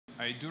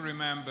I do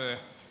remember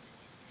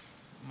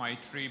my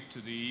trip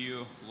to the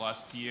EU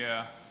last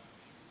year,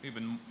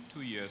 even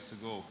 2 years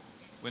ago,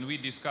 when we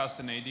discussed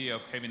an idea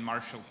of having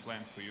Marshall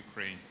Plan for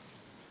Ukraine.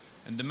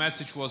 And the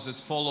message was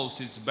as follows: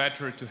 it's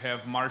better to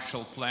have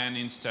Marshall Plan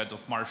instead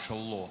of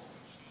martial law.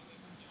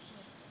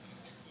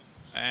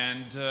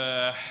 And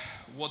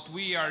what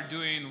we are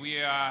doing,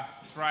 we are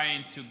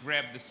trying to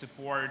grab the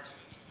support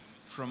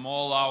from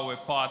all our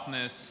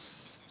partners,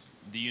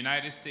 the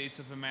United States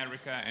of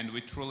America, and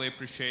we truly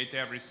appreciate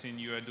everything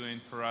you are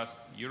doing for us,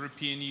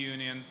 European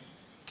Union,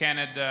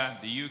 Canada,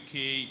 the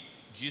UK,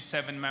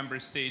 G7 member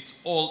states,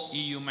 all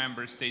EU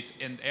member states,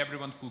 and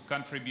everyone who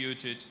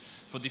contributed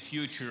for the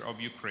future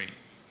of Ukraine.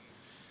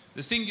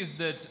 The thing is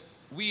that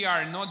we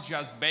are not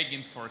just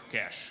begging for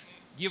cash.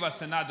 Give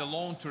us another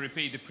loan to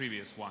repay the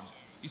previous one.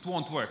 It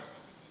won't work.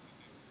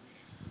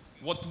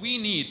 What we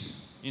need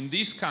in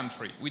this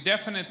country, we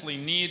definitely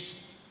need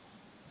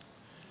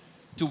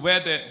to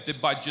weather the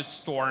budget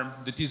storm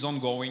that is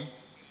ongoing,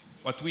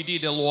 but we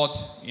did a lot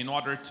in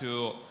order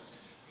to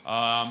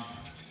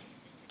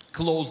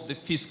close the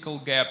fiscal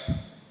gap,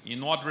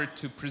 in order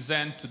to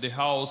present to the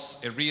House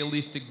a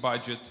realistic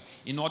budget,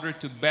 in order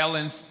to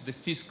balance the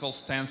fiscal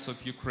stance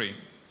of Ukraine.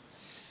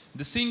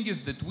 The thing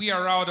is that we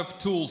are out of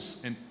tools,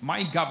 and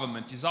my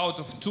government is out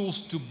of tools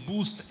to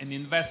boost an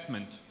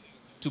investment,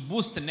 to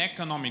boost an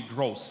economic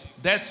growth.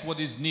 That's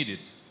what is needed.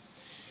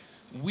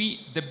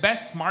 The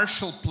best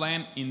Marshall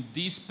Plan in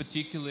this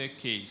particular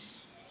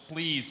case,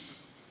 please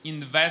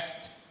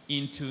invest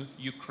into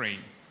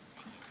Ukraine.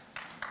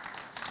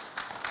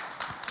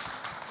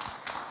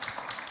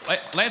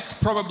 Let's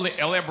probably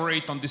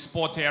elaborate on the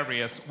spot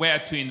areas where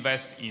to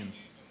invest in.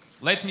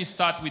 Let me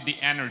start with the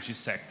energy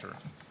sector.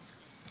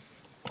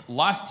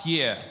 Last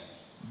year,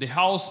 the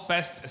House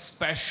passed a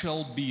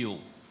special bill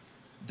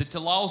that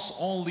allows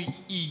only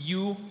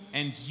EU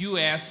and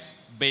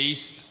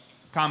US-based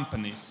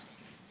companies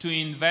to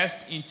invest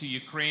into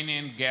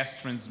Ukrainian gas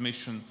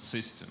transmission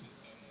system.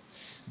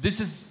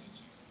 This is,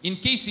 in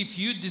case if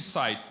you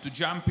decide to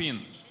jump in,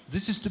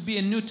 this is to be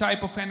a new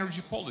type of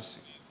energy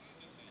policy.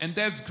 And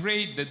that's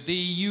great that the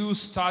EU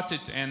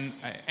started an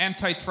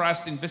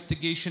antitrust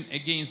investigation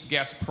against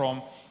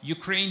Gazprom.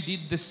 Ukraine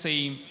did the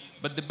same,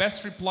 but the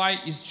best reply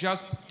is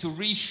just to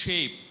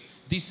reshape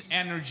this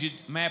energy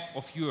map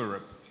of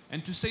Europe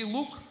and to say,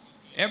 look,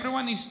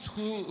 everyone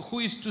who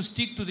is to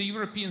stick to the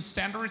European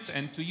standards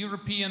and to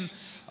European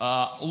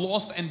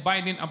laws and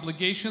binding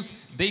obligations,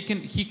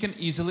 he can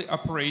easily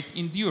operate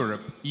in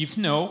Europe. If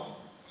no,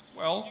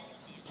 well,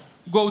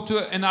 go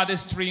to another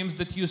streams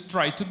that you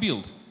try to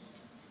build.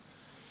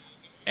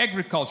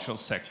 Agricultural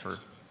sector,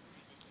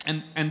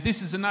 and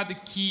this is another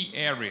key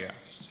area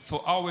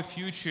for our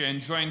future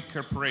and joint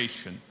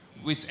cooperation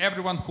with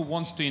everyone who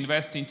wants to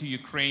invest into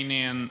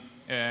Ukrainian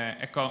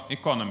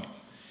economy.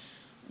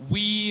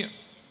 We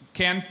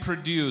can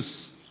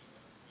produce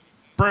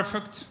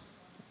perfect,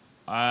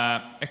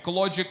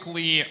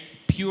 ecologically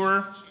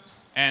pure,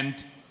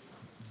 and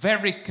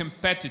very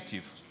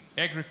competitive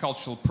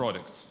agricultural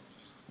products.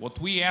 What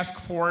we ask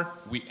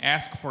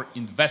for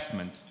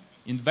investment.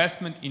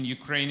 Investment in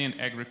Ukrainian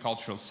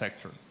agricultural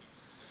sector.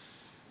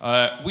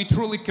 We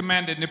truly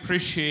commend and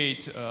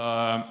appreciate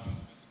our,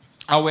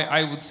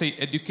 I would say,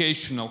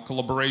 educational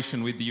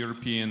collaboration with the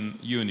European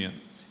Union.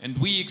 And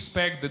we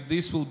expect that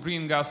this will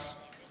bring us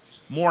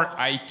more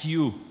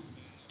IQ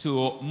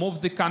to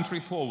move the country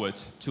forward,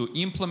 to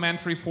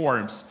implement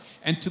reforms,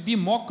 and to be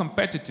more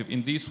competitive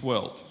in this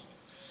world.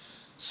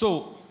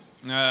 So,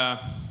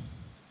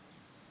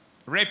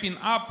 wrapping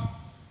up,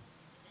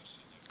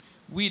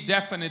 we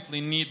definitely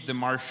need the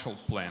Marshall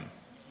Plan.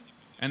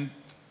 And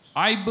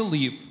I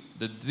believe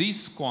that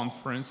this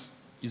conference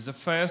is a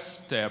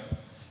first step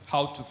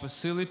how to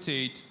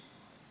facilitate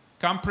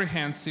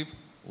comprehensive,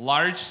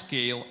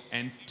 large-scale,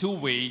 and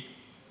two-way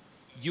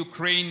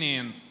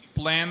Ukrainian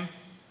plan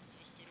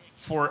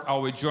for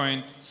our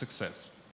joint success.